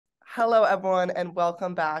Hello, everyone, and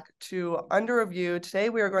welcome back to Under Review. Today,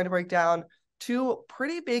 we are going to break down two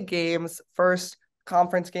pretty big games. First,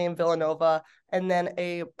 conference game, Villanova, and then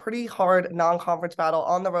a pretty hard non-conference battle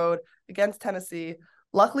on the road against Tennessee.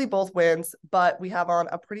 Luckily, both wins, but we have on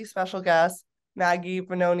a pretty special guest, Maggie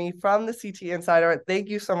Vanoni from the CT Insider. Thank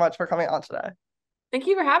you so much for coming on today. Thank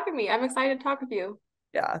you for having me. I'm excited to talk with you.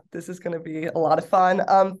 Yeah, this is going to be a lot of fun.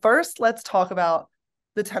 First, let's talk about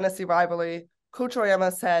the Tennessee rivalry. Coach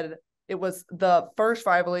Oyama said it was the first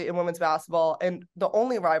rivalry in women's basketball and the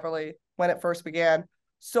only rivalry when it first began.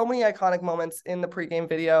 So many iconic moments in the pregame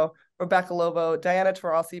video. Rebecca Lobo, Diana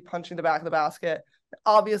Taurasi punching the back of the basket.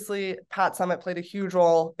 Obviously, Pat Summitt played a huge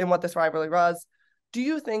role in what this rivalry was. Do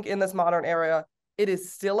you think in this modern era, it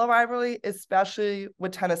is still a rivalry, especially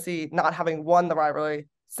with Tennessee not having won the rivalry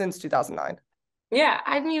since 2009? Yeah,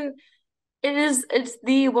 I mean, it's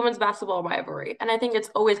the women's basketball rivalry, and I think it's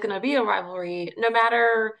always going to be a rivalry no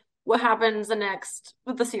matter what happens the next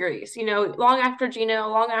with the series. Long after Gino,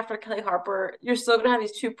 long after Kelly Harper, you're still going to have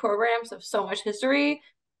these two programs of so much history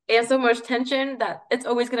and so much tension that it's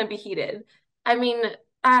always going to be heated. I mean,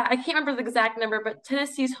 I can't remember the exact number, but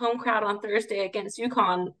Tennessee's home crowd on Thursday against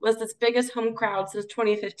UConn was its biggest home crowd since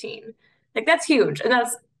 2015. Like that's huge, and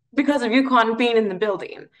that's because of UConn being in the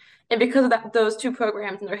building. And because of those two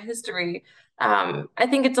programs and their history, I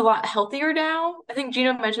think it's a lot healthier now. I think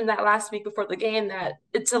Gino mentioned that last week before the game that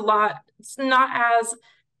it's not as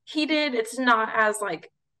heated. It's not as like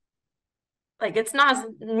it's not as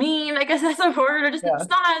mean, I guess that's a word, or just Yeah.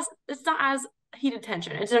 it's not as heated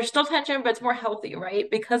tension. There's still tension, but it's more healthy, right?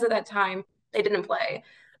 Because of that time they didn't play.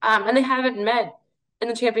 And they haven't met in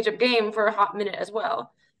the championship game for a hot minute as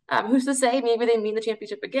well. Who's to say maybe they meet in the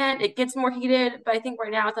championship again? It gets more heated, but I think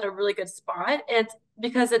right now it's at a really good spot. And it's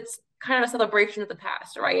because it's kind of a celebration of the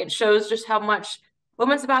past, right? It shows just how much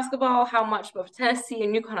women's basketball, how much both Tennessee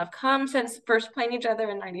and UConn have come since first playing each other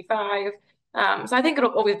in '95. So I think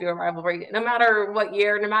it'll always be a rivalry, no matter what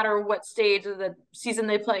year, no matter what stage of the season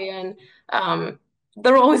they play in.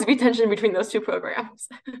 There will always be tension between those two programs.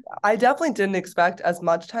 I definitely didn't expect as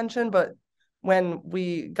much tension, but when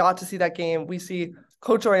we got to see that game, we see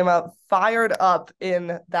Coach Oyama fired up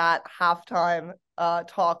in that halftime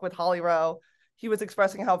talk with Holly Rowe. He was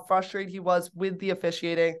expressing how frustrated he was with the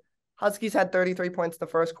officiating. Huskies had 33 points in the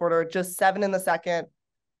first quarter, just 7 in the second.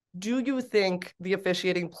 Do you think the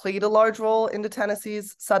officiating played a large role into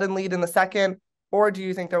Tennessee's sudden lead in the second, or do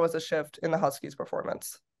you think there was a shift in the Huskies'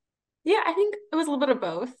 performance? Yeah, I think it was a little bit of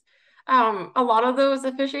both. A lot of those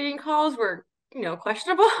officiating calls were,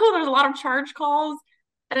 questionable. There's a lot of charge calls.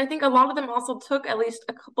 And I think a lot of them also took at least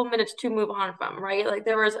a couple minutes to move on from, right? Like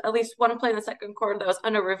there was at least one play in the second quarter that was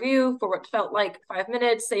under review for what felt like 5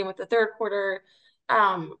 minutes, same with the third quarter.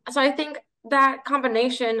 So I think that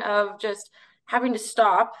combination of just having to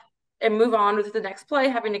stop and move on with the next play,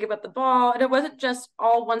 having to give up the ball, and it wasn't just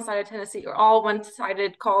all one-sided Tennessee or all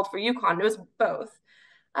one-sided called for UConn. It was both.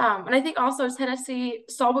 And I think also Tennessee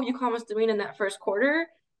saw what UConn was doing in that first quarter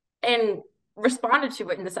and responded to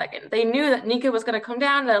it in the second. They knew that Nika was going to come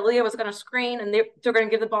down, that Aaliyah was going to screen, and they're going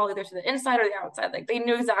to give the ball either to the inside or the outside. Like they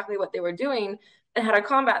knew exactly what they were doing and how to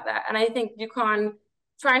combat that. And I think UConn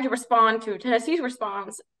trying to respond to Tennessee's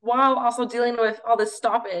response while also dealing with all this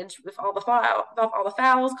stoppage, with all the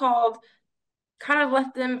fouls called, kind of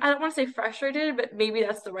left them, I don't want to say frustrated, but maybe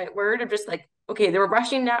that's the right word of just like, okay, they were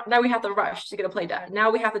rushing now. Now we have to rush to get a play done.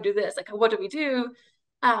 Now we have to do this. Like, what do we do?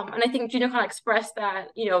 And I think Gino kind of expressed that,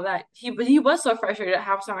 that he was so frustrated at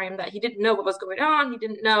halftime that he didn't know what was going on. He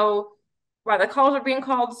didn't know why the calls were being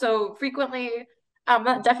called so frequently.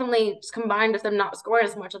 That definitely just combined with them not scoring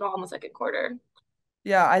as much at all in the second quarter.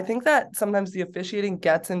 Yeah, I think that sometimes the officiating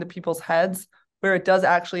gets into people's heads where it does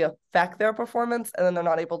actually affect their performance and then they're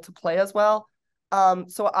not able to play as well.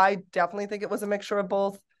 So I definitely think it was a mixture of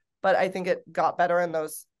both, but I think it got better in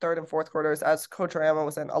those third and fourth quarters as Coach Rama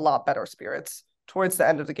was in a lot better spirits towards the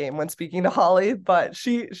end of the game when speaking to Holly, but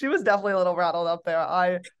she was definitely a little rattled up there.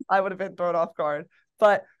 I would have been thrown off guard.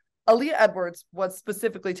 But Aaliyah Edwards was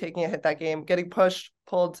specifically taking a hit that game, getting pushed,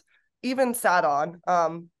 pulled, even sat on,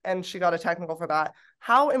 and she got a technical for that.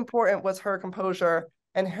 How important was her composure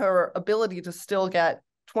and her ability to still get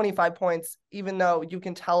 25 points, even though you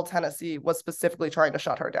can tell Tennessee was specifically trying to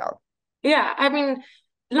shut her down? Yeah, I mean,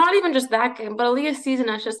 not even just that game, but Aaliyah's season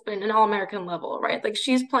has just been an all-American level, right? Like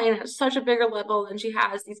she's playing at such a bigger level than she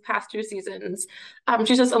has these past two seasons.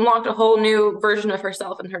 She's just unlocked a whole new version of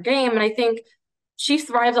herself in her game, and I think she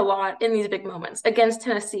thrives a lot in these big moments against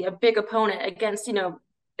Tennessee, a big opponent, against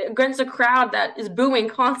a crowd that is booing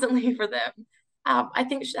constantly for them. I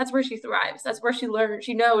think that's where she thrives. That's where she learns.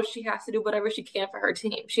 She knows she has to do whatever she can for her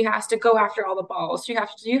team. She has to go after all the balls. She has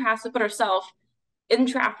to put herself in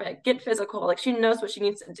traffic, get physical. Like she knows what she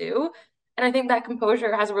needs to do. And I think that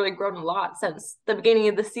composure has really grown a lot since the beginning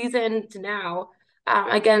of the season to now,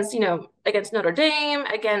 against, against Notre Dame,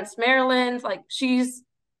 against Maryland. Like she's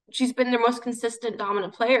been their most consistent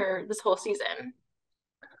dominant player this whole season.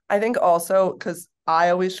 I think also because I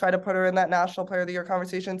always try to put her in that National Player of the Year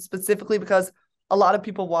conversation, specifically because a lot of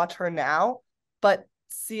people watch her now, but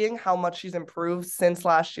seeing how much she's improved since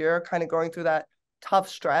last year, kind of going through that tough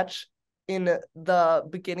stretch in the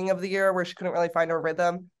beginning of the year where she couldn't really find her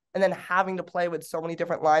rhythm, and then having to play with so many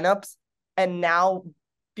different lineups, and now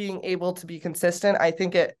being able to be consistent, I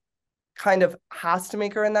think it kind of has to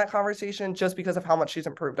make her in that conversation just because of how much she's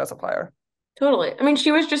improved as a player. Totally. I mean,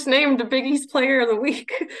 she was just named the Big East Player of the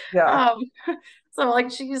Week. Yeah. Um, so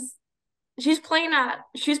like she's a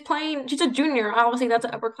junior. Obviously that's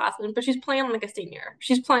an upperclassman, but she's playing like a senior.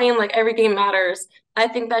 She's playing like every game matters. I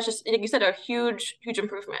think that's just, like you said, a huge, huge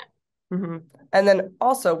improvement. Mm-hmm. And then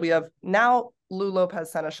also we have now Lou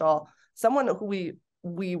Lopez Seneschal, someone who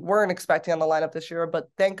we weren't expecting on the lineup this year, but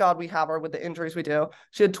thank God we have her with the injuries we do.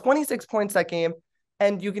 She had 26 points that game,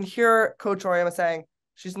 and you can hear Coach Oriama saying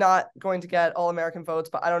she's not going to get All-American votes,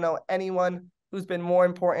 but I don't know anyone who's been more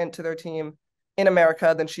important to their team in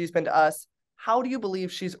America than she's been to us. How do you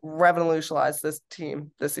believe she's revolutionized this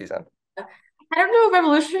team this season? I don't know if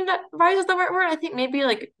revolutionize is the right word. I think maybe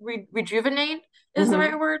like rejuvenate is the Mm-hmm.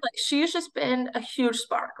 right word. Like she's just been a huge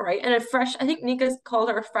spark, right? And a fresh, I think Nika's called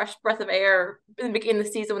her a fresh breath of air in the beginning of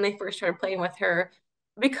the season when they first started playing with her.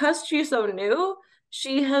 Because she's so new,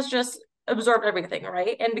 she has just absorbed everything,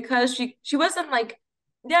 right? And because she wasn't like,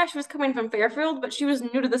 yeah, she was coming from Fairfield, but she was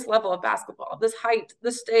new to this level of basketball, this height,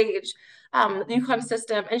 this stage, the UConn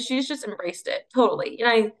system, and she's just embraced it totally. And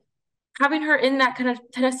I having her in that kind of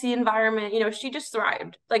Tennessee environment, she just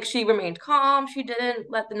thrived. Like she remained calm. She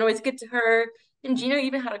didn't let the noise get to her. And Gino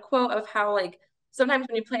even had a quote of how like sometimes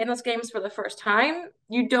when you play in those games for the first time,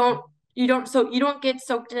 you don't get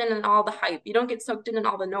soaked in all the hype. You don't get soaked in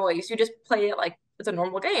all the noise. You just play it like it's a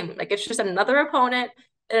normal game. Like it's just another opponent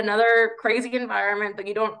in another crazy environment, but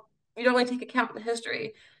you don't really take account of the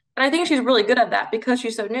history. And I think she's really good at that because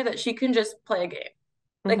she's so new that she can just play a game.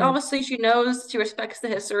 Like Mm-hmm. obviously she respects the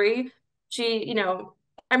history.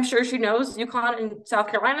 I'm sure she knows UConn and South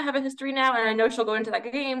Carolina have a history now, and I know she'll go into that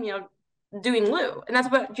game, doing Lou. And that's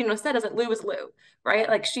what Gino said is that Lou is Lou, right?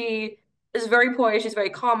 Like she is very poised, she's very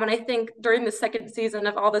calm. And I think during the second season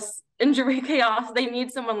of all this injury chaos, they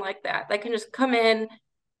need someone like that can just come in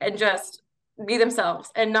and just be themselves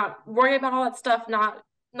and not worry about all that stuff, not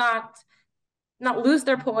not lose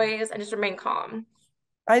their poise and just remain calm.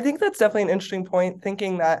 I think that's definitely an interesting point,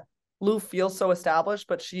 thinking that Lou feels so established,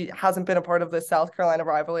 but she hasn't been a part of the South Carolina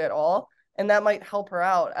rivalry at all. And that might help her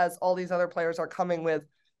out as all these other players are coming with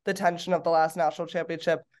the tension of the last national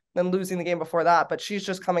championship, then losing the game before that. But she's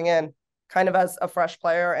just coming in kind of as a fresh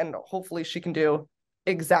player, and hopefully she can do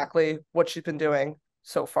exactly what she's been doing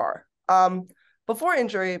so far. Before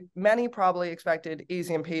injury, many probably expected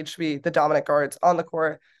Azzi and Page to be the dominant guards on the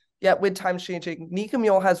court. Yet with times changing, Nika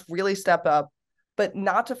Mule has really stepped up, but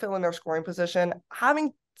not to fill in their scoring position.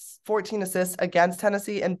 Having 14 assists against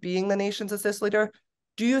Tennessee and being the nation's assist leader,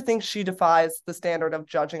 do you think she defies the standard of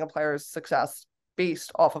judging a player's success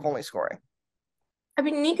based off of only scoring? I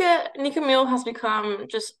mean, Nika Mule has become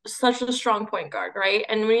just such a strong point guard, right?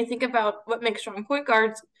 And when you think about what makes strong point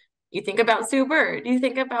guards, you think about Sue Bird, you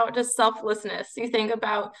think about just selflessness, you think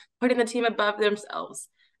about putting the team above themselves.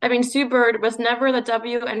 I mean, Sue Bird was never the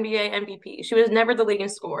WNBA MVP. She was never the leading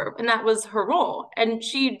scorer, and that was her role. And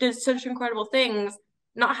she did such incredible things,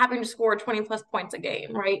 not having to score 20 plus points a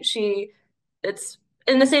game, right? It's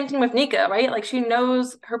and the same thing with Nika, right? Like she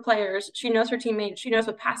knows her players, she knows her teammates, she knows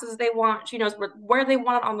what passes they want, she knows where they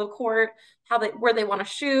want it on the court, where they want to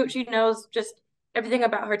shoot. She knows just everything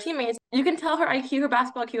about her teammates. You can tell her IQ, her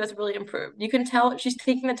basketball IQ has really improved. You can tell she's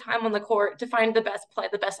taking the time on the court to find the best play,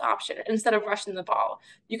 the best option instead of rushing the ball.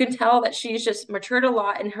 You can tell that she's just matured a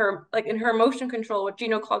lot in her emotion control, what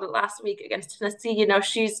Gino called it last week against Tennessee.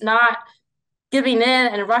 She's not giving in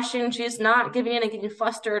and rushing. She's not giving in and getting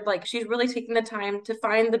flustered. Like she's really taking the time to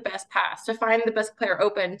find the best pass, to find the best player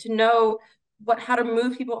open, to know how to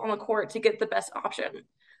move people on the court to get the best option.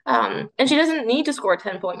 And she doesn't need to score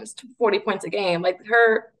 10 points, 40 points a game. Like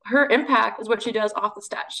her impact is what she does off the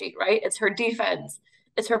stat sheet, right? It's her defense.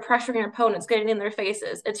 It's her pressuring her opponents, getting in their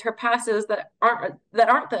faces. It's her passes that aren't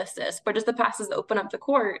the assists, but just the passes that open up the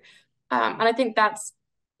court. And I think that's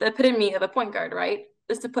the epitome of a point guard, right?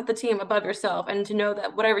 Is to put the team above yourself and to know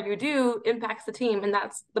that whatever you do impacts the team, and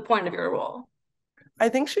that's the point of your role. I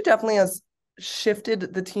think she definitely has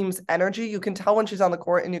shifted the team's energy. You can tell when she's on the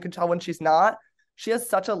court and you can tell when she's not. She has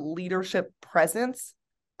such a leadership presence.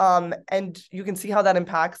 And you can see how that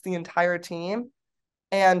impacts the entire team.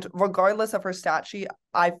 And regardless of her stat sheet,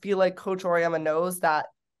 I feel like Coach Oriema knows that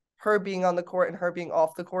her being on the court and her being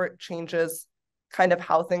off the court changes kind of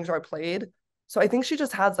how things are played. So I think she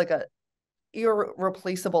just has like a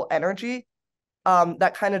irreplaceable energy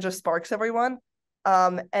that kind of just sparks everyone.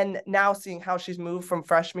 And now seeing how she's moved from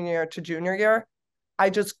freshman year to junior year, I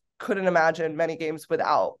just couldn't imagine many games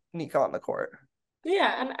without Nika on the court.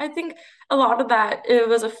 Yeah, and I think a lot of that it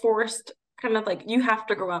was a forced kind of like you have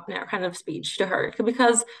to grow up now kind of speech to her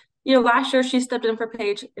because last year she stepped in for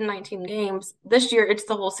Paige in 19 games. This year it's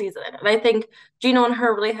the whole season. And I think Gino and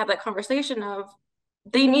her really had that conversation of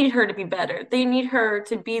they need her to be better. They need her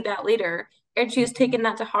to be that leader. And she's taken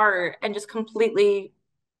that to heart and just completely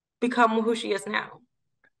become who she is now.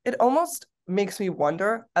 It almost makes me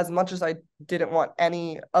wonder, as much as I didn't want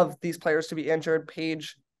any of these players to be injured,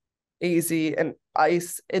 Paige, AZ, and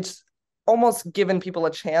Ice, it's almost given people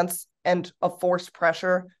a chance and a forced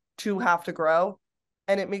pressure to have to grow.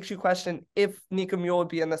 And it makes you question if Nika Mule would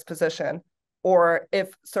be in this position or if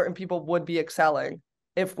certain people would be excelling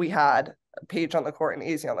if we had Paige on the court and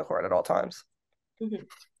AZ on the court at all times. Mm-hmm.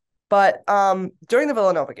 But during the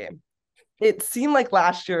Villanova game, it seemed like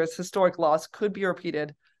last year's historic loss could be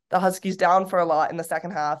repeated. The Huskies down for a lot in the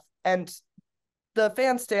second half, and the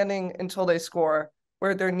fans standing until they score,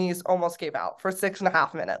 where their knees almost gave out for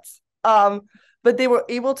 6.5 minutes. But they were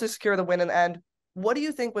able to secure the win in the end. What do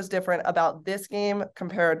you think was different about this game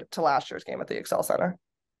compared to last year's game at the Excel Center?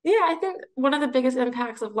 Yeah, I think one of the biggest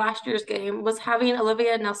impacts of last year's game was having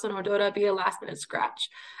Olivia Nelson-Ododa be a last-minute scratch.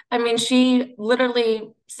 I mean, she literally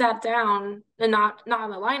sat down and not in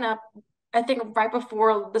the lineup, I think right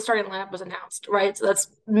before the starting lineup was announced, right? So that's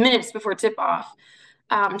minutes before tip-off.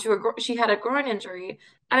 She had a groin injury.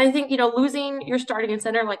 And I think, losing your starting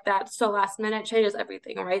center like that so last minute changes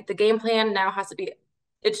everything, right? The game plan now has to be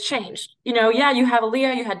it's changed. Yeah, you have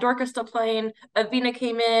Aaliyah, you had Dorcas still playing, Avina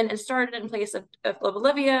came in and started in place of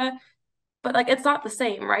Olivia, but like it's not the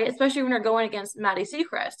same, right? Especially when you're going against Maddie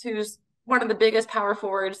Seacrest, who's one of the biggest power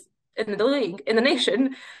forwards in the league, in the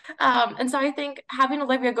nation. And so I think having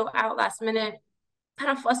Olivia go out last minute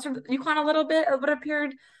kind of flustered UConn a little bit, it would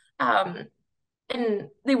appeared. Um, and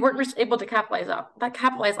they weren't able to capitalize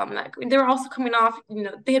on that. They were also coming off,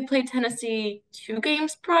 they had played Tennessee 2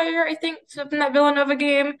 games prior, I think, to that Villanova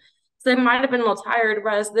game. So they might have been a little tired.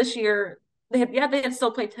 Whereas this year, they had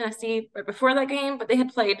still played Tennessee right before that game, but they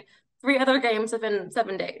had played 3 other games within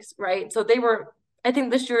 7 days, right? So they were, I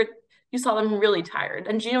think this year you saw them really tired.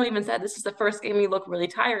 And Gino even said this is the first game you look really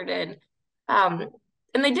tired in. Um,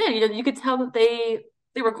 and they did, you could tell that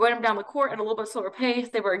they were going down the court at a little bit slower pace.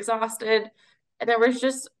 They were exhausted. And there was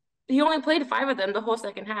just he only played 5 of them the whole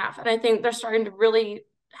second half. And I think they're starting to really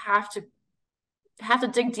have to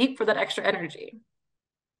dig deep for that extra energy.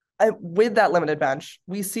 With that limited bench,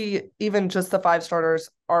 we see even just the 5 starters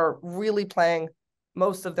are really playing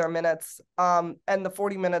most of their minutes. And the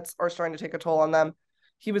 40 minutes are starting to take a toll on them.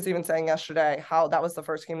 He was even saying yesterday how that was the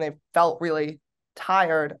first game they felt really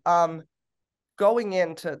tired. Going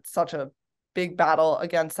into such a big battle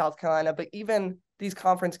against South Carolina, but even these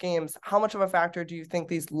conference games, how much of a factor do you think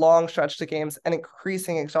these long stretch to games and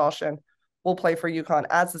increasing exhaustion will play for UConn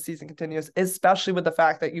as the season continues, especially with the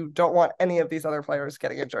fact that you don't want any of these other players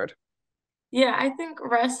getting injured? Yeah, I think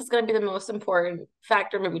rest is going to be the most important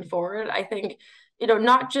factor moving forward. I think,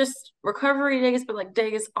 not just recovery days, but like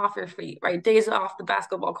days off your feet, right? Days off the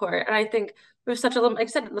basketball court. And I think there's like I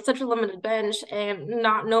said, such a limited bench and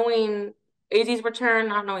not knowing AZ's return,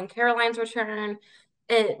 not knowing Caroline's return,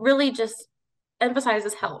 it really just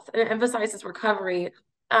emphasizes health and it emphasizes recovery.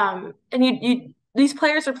 And these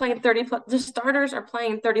players are playing 30 plus, the starters are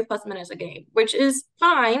playing 30 plus minutes a game, which is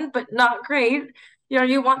fine, but not great.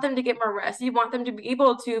 You want them to get more rest. You want them to be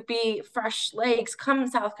able to be fresh legs come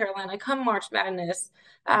South Carolina, come March Madness.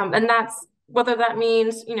 And that's whether that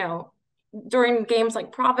means, during games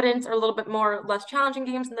like Providence or a little bit more less challenging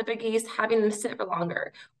games in the Big East, having them sit for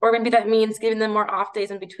longer. Or maybe that means giving them more off days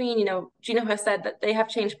in between. Gino has said that they have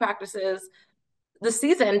changed practices the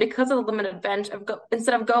season because of the limited bench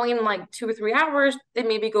instead of going like 2 or 3 hours, they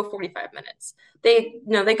maybe go 45 minutes. They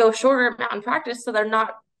go shorter amount in practice so they're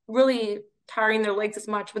not really tiring their legs as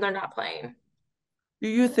much when they're not playing. Do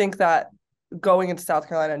you think that going into South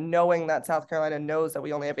Carolina, knowing that South Carolina knows that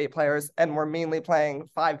we only have 8 players and we're mainly playing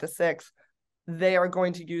 5 to 6, they are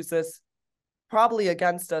going to use this probably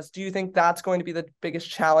against us? Do you think that's going to be the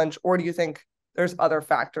biggest challenge, or do you think there's other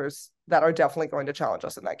factors that are definitely going to challenge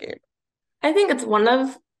us in that game? I think it's one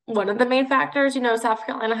of one of the main factors. South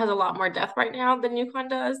Carolina has a lot more depth right now than UConn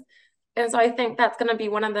does. And so I think that's going to be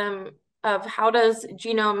one of them of how does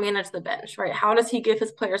Gino manage the bench, right? How does he give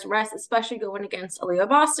his players rest, especially going against Aaliyah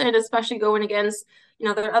Boston, especially going against,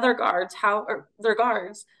 their other guards, or their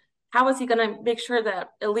guards. How is he going to make sure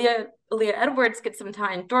that Aaliyah Edwards gets some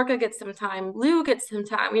time, Dorka gets some time, Lou gets some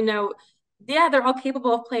time? Yeah, they're all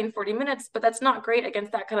capable of playing 40 minutes, but that's not great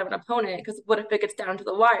against that kind of an opponent because what if it gets down to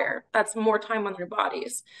the wire? That's more time on their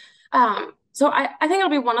bodies. So I think it'll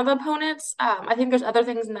be one of the opponents. I think there's other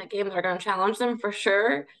things in that game that are going to challenge them for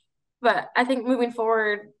sure. But I think moving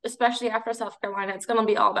forward, especially after South Carolina, it's going to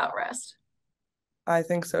be all about rest. I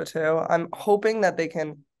think so too. I'm hoping that they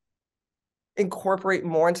can incorporate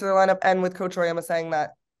more into their lineup. And with Coach Oyama saying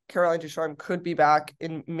that Caroline Ducharme could be back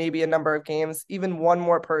in maybe a number of games, even one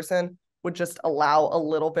more person would just allow a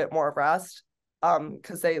little bit more rest.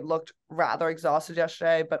 Because they looked rather exhausted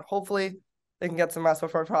yesterday, but hopefully they can get some rest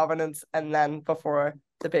before Providence and then before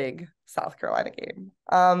the big South Carolina game.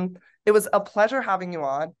 It was a pleasure having you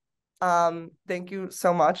on. Thank you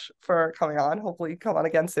so much for coming on. Hopefully you come on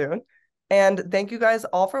again soon. And thank you guys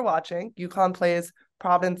all for watching. UConn plays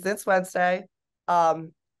Providence this Wednesday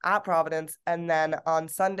at Providence. And then on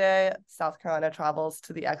Sunday, South Carolina travels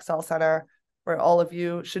to the XL Center where all of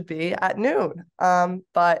you should be at noon.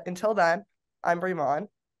 But until then, I'm Bri Mahn,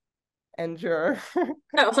 and you're...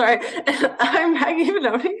 No, sorry. I'm Maggie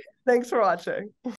Vanoni. Thanks for watching.